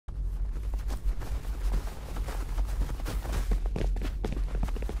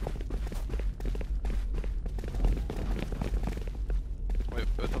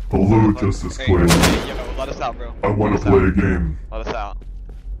Hello, Justice Clan. Hey, yo, let us out, bro. I want to play a game. Let us out.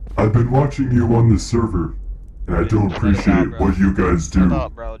 I've been watching you on this server, and I don't appreciate what you guys do. Shut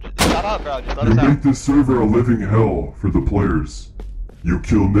up, bro. Shut up, bro. Just let You us out. make this server a living hell for the players. You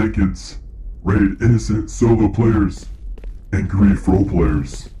kill nakeds, raid innocent solo players, and grief role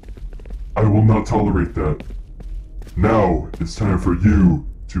players. I will not tolerate that. Now it's time for you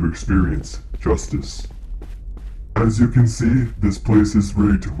to experience justice. As you can see, this place is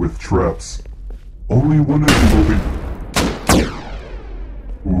rigged with traps. Only one of you will be...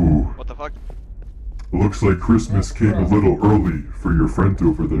 Ooh. What the fuck? Looks like Christmas came a little early for your friend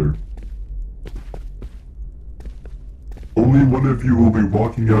over there. Only one of you will be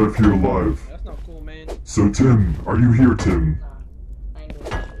walking out of here alive. That's not cool, man. So Tim, are you here, Tim?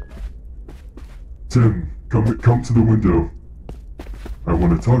 Tim, come to the window. I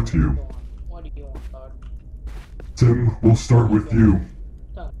want to talk to you. What do you want, dog? Tim, we'll start with you.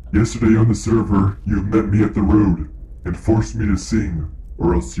 Yesterday on the server, you met me at the road and forced me to sing,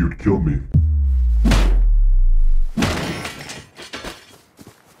 or else you'd kill me.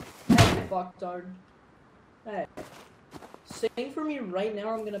 Hey, fuck, dog. Hey. Sing for me right now,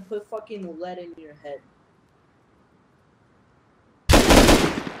 or I'm gonna put fucking lead in your head.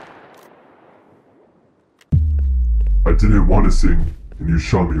 I didn't want to sing, and you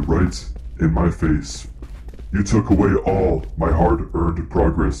shot me right in my face. You took away all my hard-earned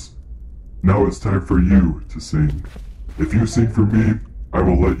progress. Now it's time for you to sing. If you sing for me, I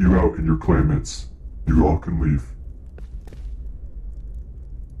will let you out in your clanmates. You all can leave.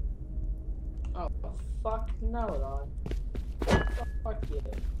 Oh, fuck no, dog. Fuck you.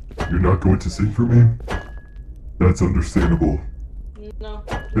 You're not going to sing for me? That's understandable. No.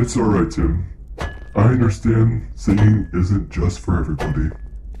 It's alright, Tim. I understand singing isn't just for everybody.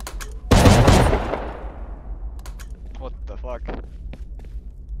 What the fuck?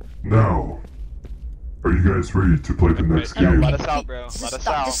 Now, are you guys ready to play the next Yo, game? let us out, bro. Let us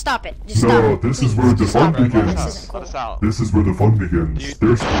out. Just stop it. Just stop No, it. this is Please, where the just fun stop it. Let begins. us This isn't out. cool. Let us out. This is where the fun begins. Dude,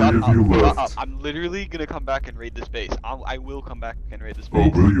 There's shut 3 of you up, shut left. up. I'm literally gonna come back and raid this base. I will come back and raid this Oh,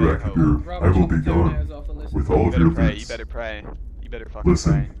 base. will you, better hope. Akabir? I will be gone with all You of better your pray. loot. You better pray. You better fucking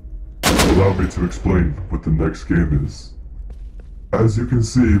Listen, allow me to explain what the next game is. As you can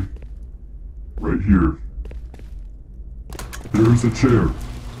see, right here, there is a chair.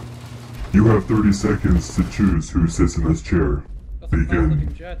 You have 30 seconds to choose who sits in this chair.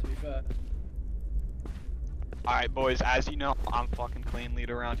 Begin. Alright, boys, as you know, I'm fucking clan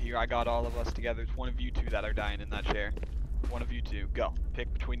leader around here. I got all of us together. It's one of you two that are dying in that chair. One of you two. Go.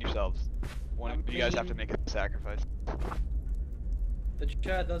 Pick between yourselves. One of you guys have to make a sacrifice. The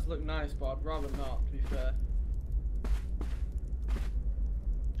chair does look nice, but I'd rather not, to be fair.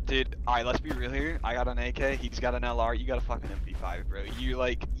 Dude, alright, let's be real here. I got an AK, he's got an LR, you got a fucking MP5, bro. You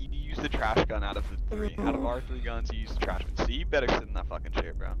use the trash gun out of the 3. Out of our 3 guns, you use the trash gun. So you better sit in that fucking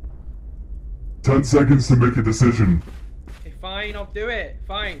chair, bro. 10 seconds to make a decision. Okay, fine, I'll do it.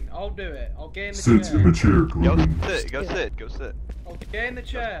 Fine, I'll do it. I'll get in the Sit chair. in the chair, Go Glogan. sit, go sit, go sit. I'll get in the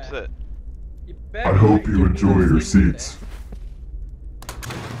chair. Go sit. You I better hope not you give me enjoy those your things seats.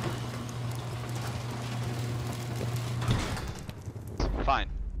 Fine.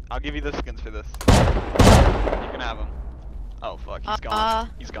 I'll give you the skins for this. You can have them. Oh fuck, he's gone.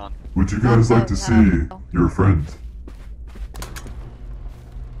 He's gone. Would you guys like to see your friend?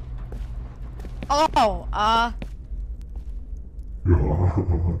 Oh,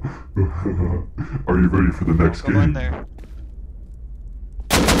 Are you ready for the next Come in game? there.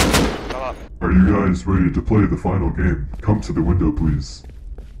 Shut up. Are you guys ready to play the final game? Come to the window, please.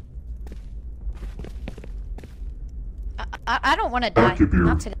 I don't want to die. Akabir.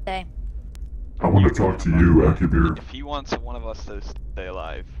 Not today. I want to talk to you, Akabir. If he wants one of us to stay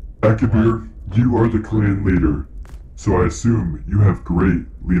alive. Akabir, you are the clan leader, so I assume you have great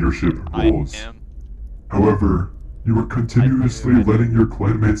leadership roles. I am. However, you are continuously letting your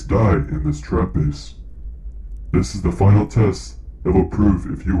clanmates die in this trap base. This is the final test that will prove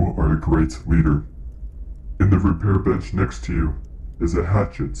if you are a great leader. In the repair bench next to you is a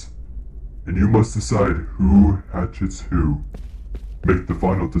hatchet, and you must decide who hatchets who. Make the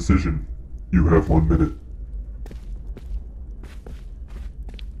final decision. You have 1 minute.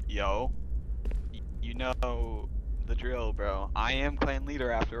 Yo. You know the drill, bro. I am clan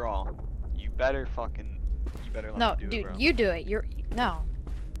leader after all. You better let No, me do dude, it, bro. you do it. No.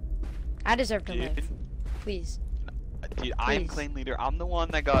 I deserve to live. Dude. Please. Dude, I am Please. clan leader. I'm the one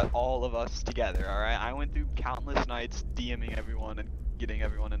that got all of us together, alright? I went through countless nights DMing everyone and getting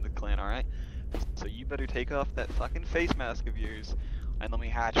everyone in the clan, alright? So you better take off that fucking face mask of yours and let me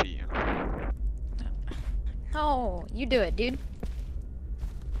hatchet you. No, you do it, dude.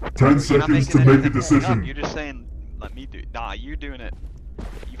 10 You're not seconds to making make a anything up. decision. You're just saying, let me do. Nah, you're doing it.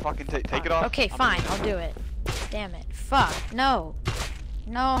 You fucking take it off. Okay, fine, I'll do it. Damn it. Fuck. No.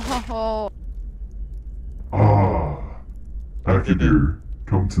 No. Ah, Akibir,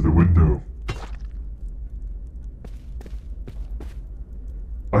 come to the window.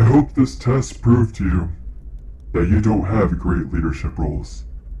 I hope this test proved to you that you don't have great leadership roles.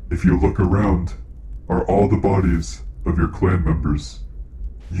 If you look around, are all the bodies of your clan members.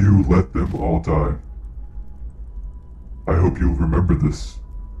 You let them all die. I hope you'll remember this,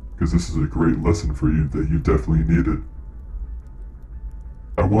 because this is a great lesson for you that you definitely needed.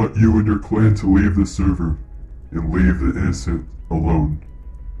 I want you and your clan to leave the server and leave the innocent alone.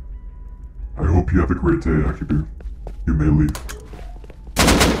 I hope you have a great day, Akibir. You may leave.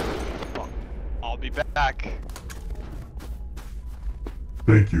 I'll be back.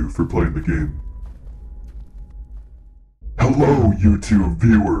 Thank you for playing the game. Hello, YouTube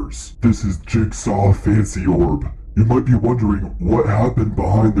viewers. This is Jigsaw FancyOrb. You might be wondering what happened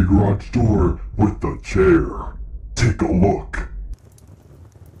behind the garage door with the chair. Take a look.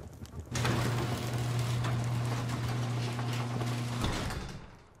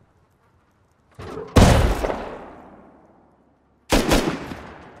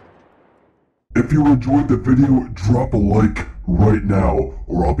 If you enjoyed the video, drop a like right now,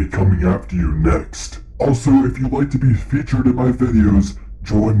 or I'll be coming after you next. Also, if you'd like to be featured in my videos,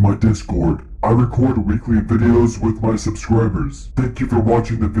 join my Discord. I record weekly videos with my subscribers. Thank you for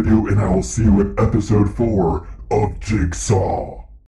watching the video, and I will see you in episode 4 of Jigsaw.